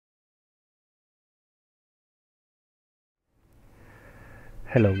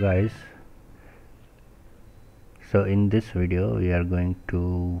Hello guys, so in this video we are going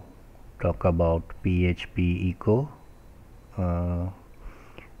to talk about PHP echo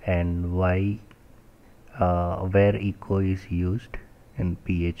and where echo is used in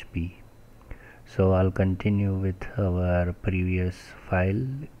PHP. So I'll continue with our previous file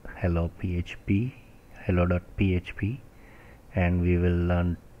hello.php, and we will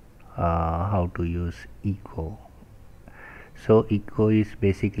learn how to use echo. So echo is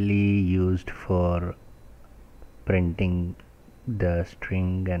basically used for printing the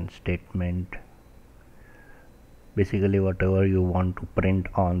string and statement. Basically whatever you want to print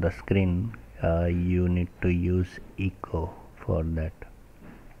on the screen, you need to use echo for that.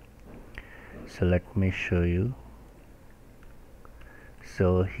 So let me show you.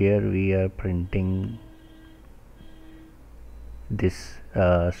 So here we are printing this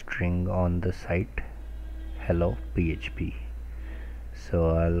string on the site hello PHP.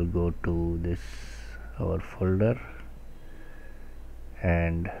 So I'll go to this our folder,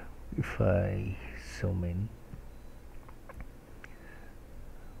 and if I zoom in,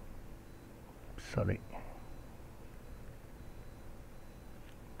 sorry,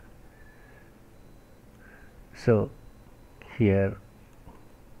 so here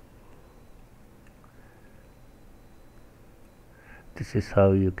this is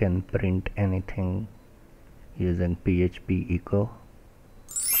how you can print anything using PHP echo.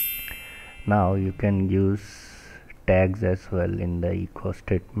 Now you can use tags as well in the echo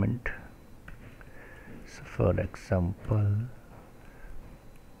statement. So for example,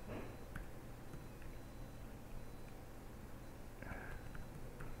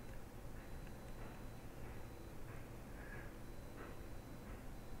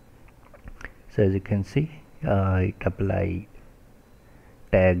 so as you can see, it apply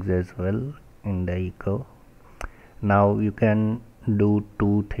tags as well in the echo. Now you can do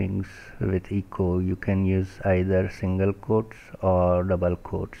two things with echo. You can use either single quotes or double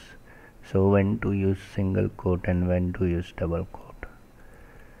quotes. So when to use single quote and when to use double quote.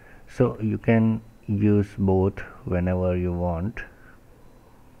 So you can use both whenever you want.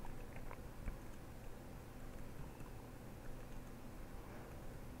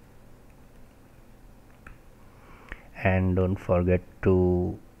 And don't forget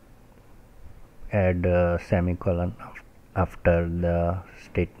to add a semicolon after the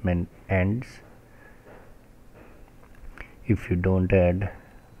statement ends. If you don't add,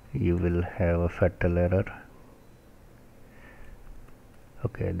 you will have a fatal error.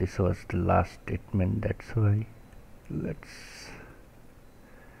 Okay, this was the last statement, that's why.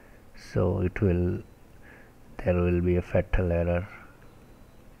 So there will be a fatal error.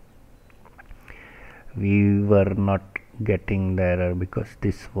 We were not getting the error because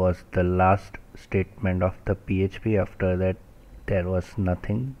this was the last statement of the PHP. After that there was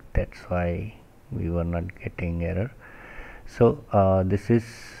nothing, that's why we were not getting error. So this is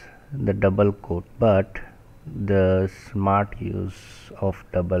the double quote, but the smart use of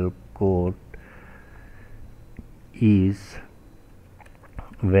double quote is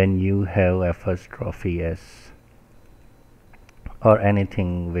when you have apostrophe s or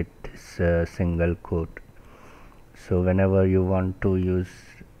anything with this single quote. So whenever you want to use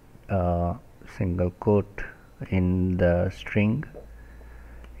single quote in the string,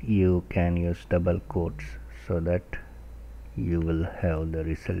 you can use double quotes so that you will have the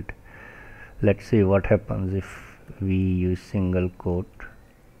result. Let's see what happens if we use single quote.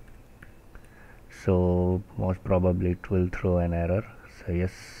 So most probably it will throw an error. So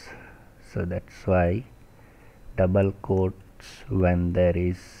yes, so that's why double quotes when there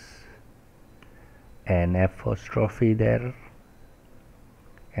is an apostrophe there,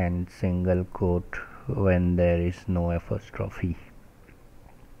 and single quote when there is no apostrophe.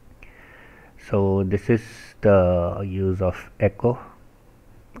 So this is the use of echo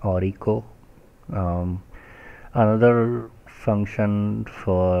or echo. Another function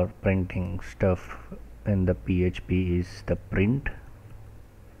for printing stuff in the PHP is the print.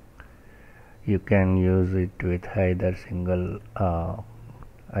 You can use it with either single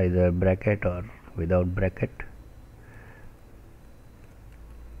either bracket or without bracket.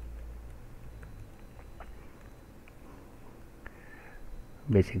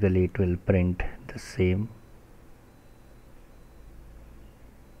 Basically it will print the same.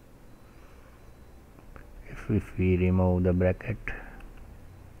 If we remove the bracket,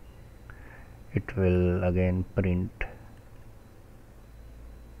 it will again print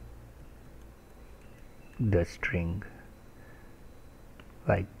the string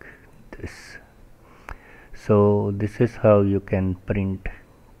like this. So this is how you can print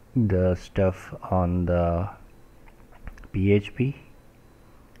the stuff on the PHP.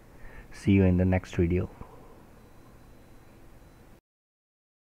 See you in the next video.